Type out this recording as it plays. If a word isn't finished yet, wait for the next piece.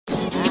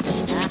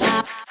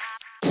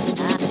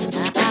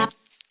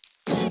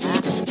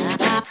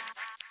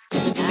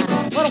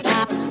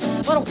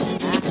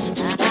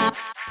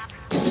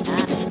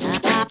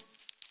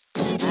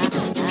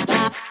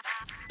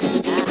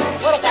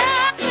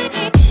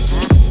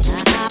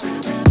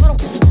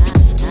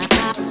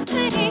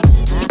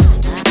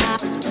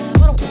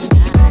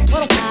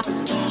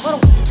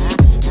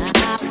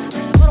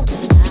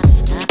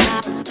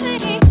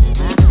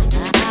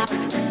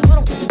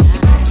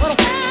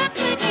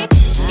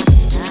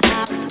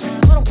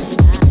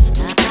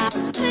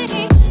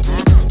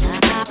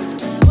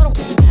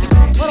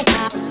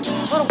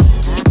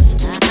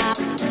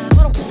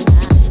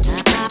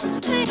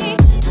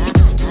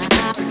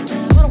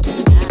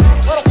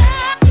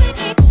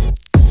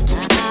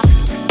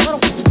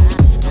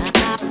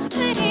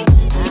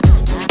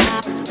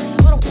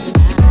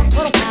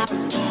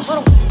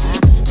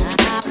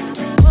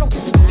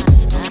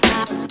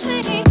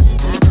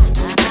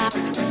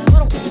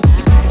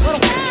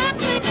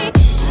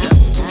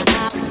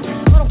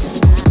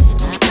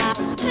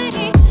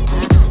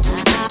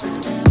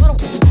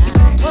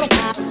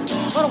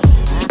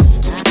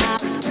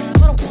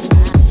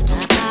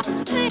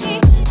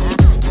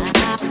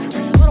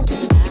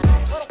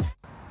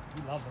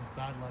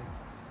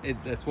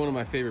That's one of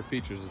my favorite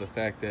features, is the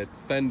fact that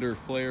fender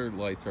flare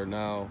lights are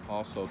now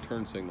also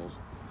turn signals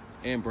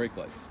and brake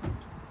lights.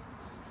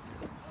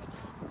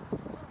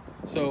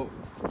 So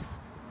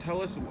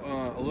tell us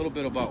a little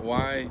bit about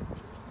why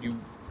you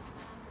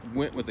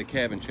went with the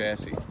cabin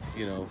chassis,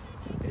 you know.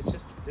 It's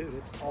just, dude,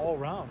 it's all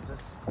around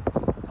just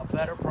a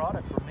better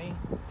product for me.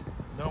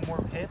 No more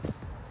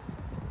pips,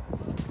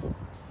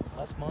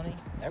 less money,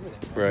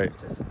 everything. Man. Right.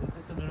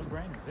 It's a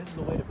no-brainer. This is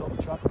the way to build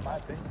a truck, in my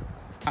opinion.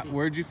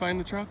 Where'd you find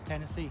the truck?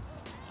 Tennessee,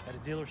 at a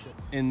dealership.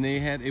 And they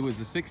had, it was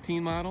a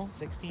 16 model?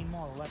 16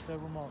 model,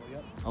 leftover model,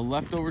 yep. A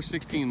leftover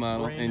 16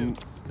 model. Brand and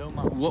new, no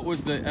miles. What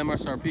was the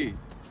MSRP?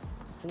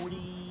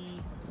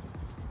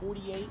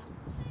 48,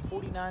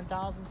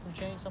 49,000, some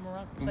change, somewhere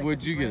around. Like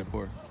what'd you get it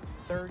for?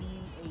 38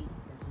 and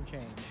some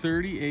change.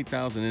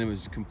 38,000, and it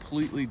was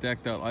completely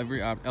decked out. Every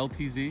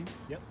LTZ?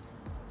 Yep.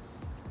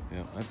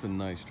 Yeah, that's a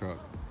nice truck.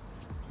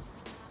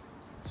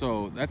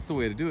 So that's the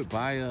way to do it.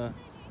 Buy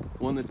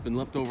one that's been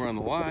left over on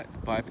the lot.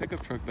 Buy a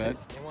pickup truck bed.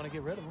 They want to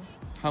get rid of them.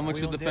 How much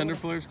did the fender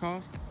flares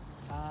cost?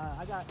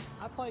 I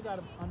probably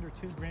got under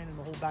 $2,000 in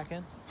the whole back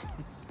end.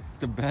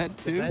 The bed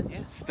too? The bed,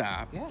 yeah.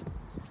 Stop. Yeah.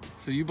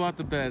 So you bought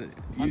the bed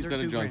used at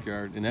a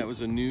junkyard, and that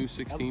was a new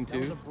 16 too? That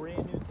was a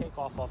brand new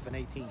takeoff off an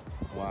 18.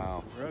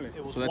 Wow. Really?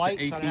 It was so that's white,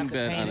 an 18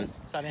 bed on it.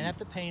 So I didn't have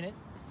to paint it.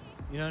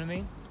 You know what I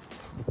mean?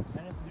 I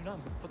didn't have to do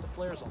nothing. Put the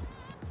flares on.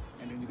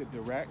 And then you get the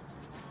rack?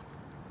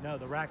 No,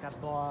 the rack I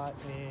bought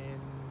in,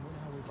 where the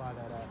hell did we buy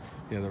that at?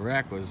 Yeah, the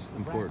rack was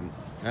important.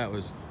 That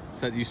was,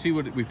 so you see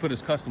what we put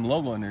his custom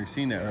logo on there. You've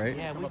seen that, right?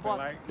 Yeah, we up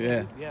bought. at light?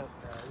 Yeah. Yeah, it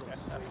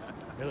looks sweet.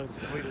 It looks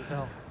sweet as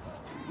hell.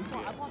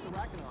 I bought the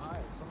rack in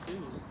Ohio. Some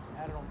dude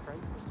had it on Craigslist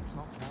or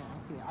something.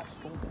 I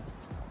stole that.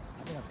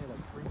 I think I paid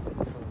like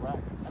 $350 for the rack.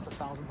 That's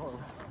 $1,000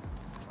 rack.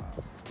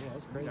 Yeah,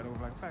 that's crazy. You got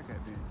over like a fat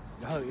cat, dude.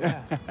 Oh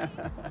yeah.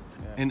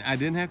 And I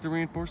didn't have to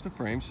reinforce the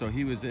frame, so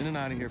he was in and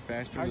out of here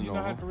faster How than you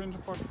not have normal. to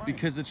reinforce the frame?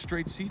 Because it's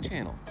straight C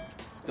channel.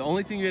 The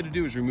only thing you had to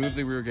do was remove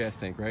the rear gas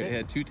tank, right? It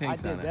had 2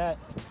 tanks on it. I did that.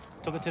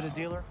 Took it to the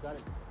dealer. Got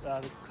it.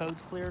 The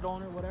code's cleared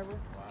on it, whatever.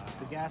 Wow.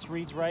 The gas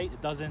reads right.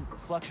 It doesn't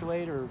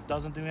fluctuate or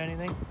doesn't do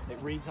anything. It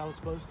reads how it's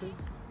supposed to.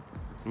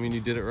 I mean,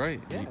 you did it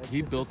right. Yeah,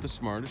 he built the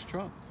smartest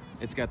truck.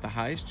 It's got the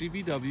highest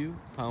GVW,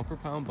 pound for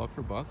pound, buck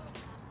for buck.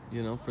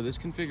 You know, for this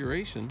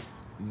configuration,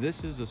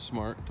 this is a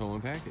smart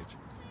towing package.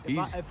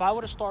 If I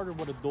would have started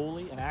with a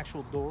dually, an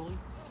actual dually,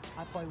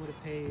 I probably would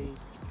have paid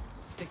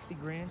 60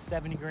 grand,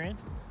 70 grand,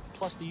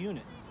 plus the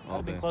unit. That would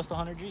have been close to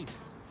 100 G's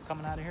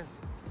coming out of here.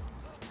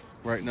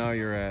 Right now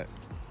you're at? A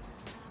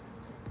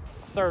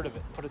third of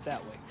it, put it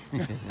that way.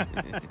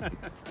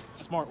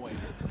 Smart way.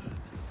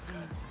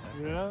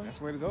 You know? That's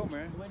the way to go,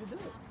 man. That's the way to do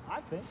it, I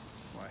think.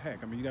 Well,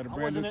 heck, I mean, you got a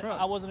brand new truck.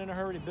 I wasn't in a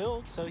hurry to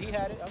build, so he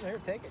had it. I'm here,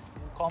 take it.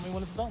 Call me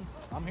when it's done.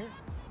 I'm here.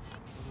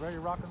 I was ready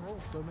to rock and roll.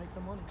 Go make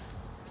some money.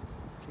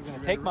 He's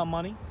gonna take my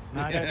money.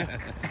 Now I gotta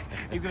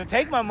he's gonna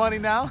take my money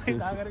now.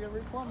 Now I gotta go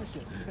replenish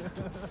it.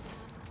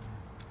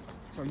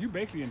 So you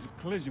basically into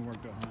collision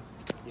work, though, huh?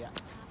 Yeah.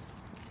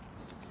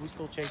 We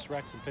still chase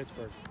wrecks in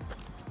Pittsburgh.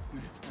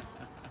 You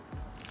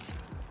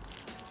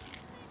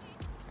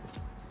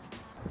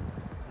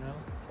know,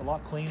 a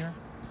lot cleaner.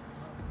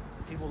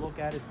 People look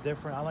at it's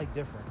different. I like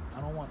different.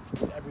 I don't want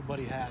what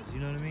everybody has.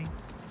 You know what I mean?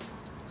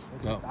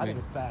 I think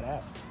it's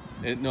badass.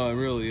 No, it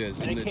really is.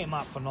 And it came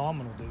out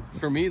phenomenal, dude.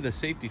 For me, the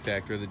safety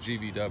factor, the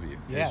GVW.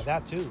 Yeah,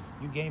 that too.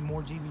 You gain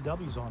more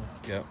GVWs on it.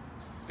 Yep,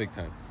 big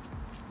time.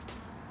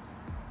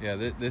 Yeah,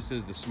 this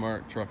is the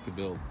smart truck to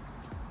build.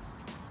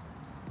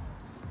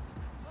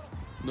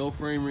 No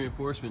frame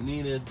reinforcement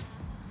needed.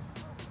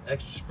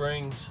 Extra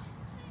springs,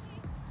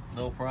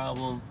 no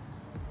problem.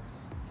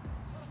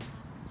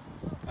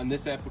 On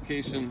this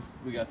application,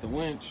 we got the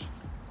winch.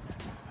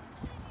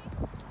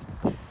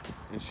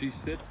 And she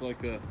sits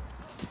like a...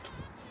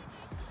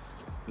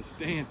 The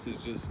stance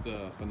is just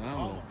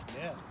phenomenal. Oh,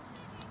 yeah.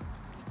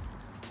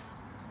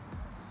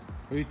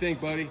 What do you think,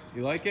 buddy?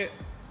 You like it?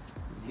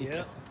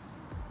 Yeah.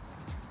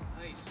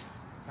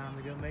 time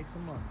to go make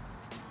some money.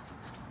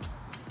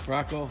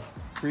 Rocco,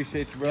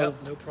 appreciate you, brother.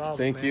 Yep, no problem.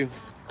 Thank man. you.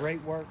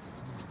 Great work.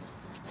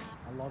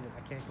 I love it.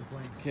 I can't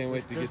complain. Can't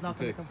wait to There's get some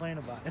nothing to pics. complain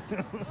about.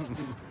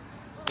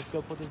 Let's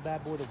go put this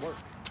bad boy to work.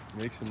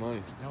 Make some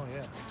money. Oh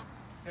yeah.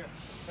 Here,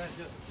 go ahead,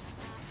 do it.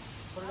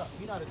 Put it up.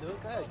 You know how to do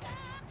it. Go ahead.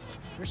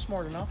 You're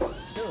smart enough. Do it.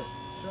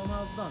 Show them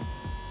how it's done.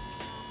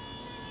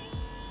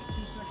 2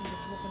 seconds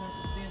of looking at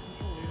the damn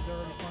controller. It's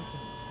already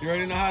functioning. You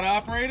already know how to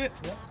operate it?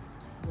 Yep.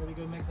 Ready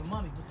to go make some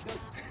money. Let's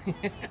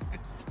go.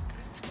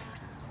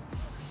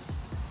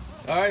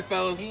 All right,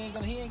 fellas. He ain't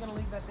gonna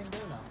leave that thing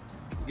there now.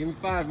 Give me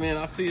 5, man.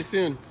 I'll see you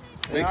soon.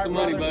 Make All some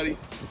right, money, brother. buddy.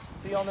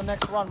 See you on the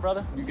next run,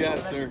 brother. You got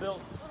it, On the next sir.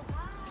 build.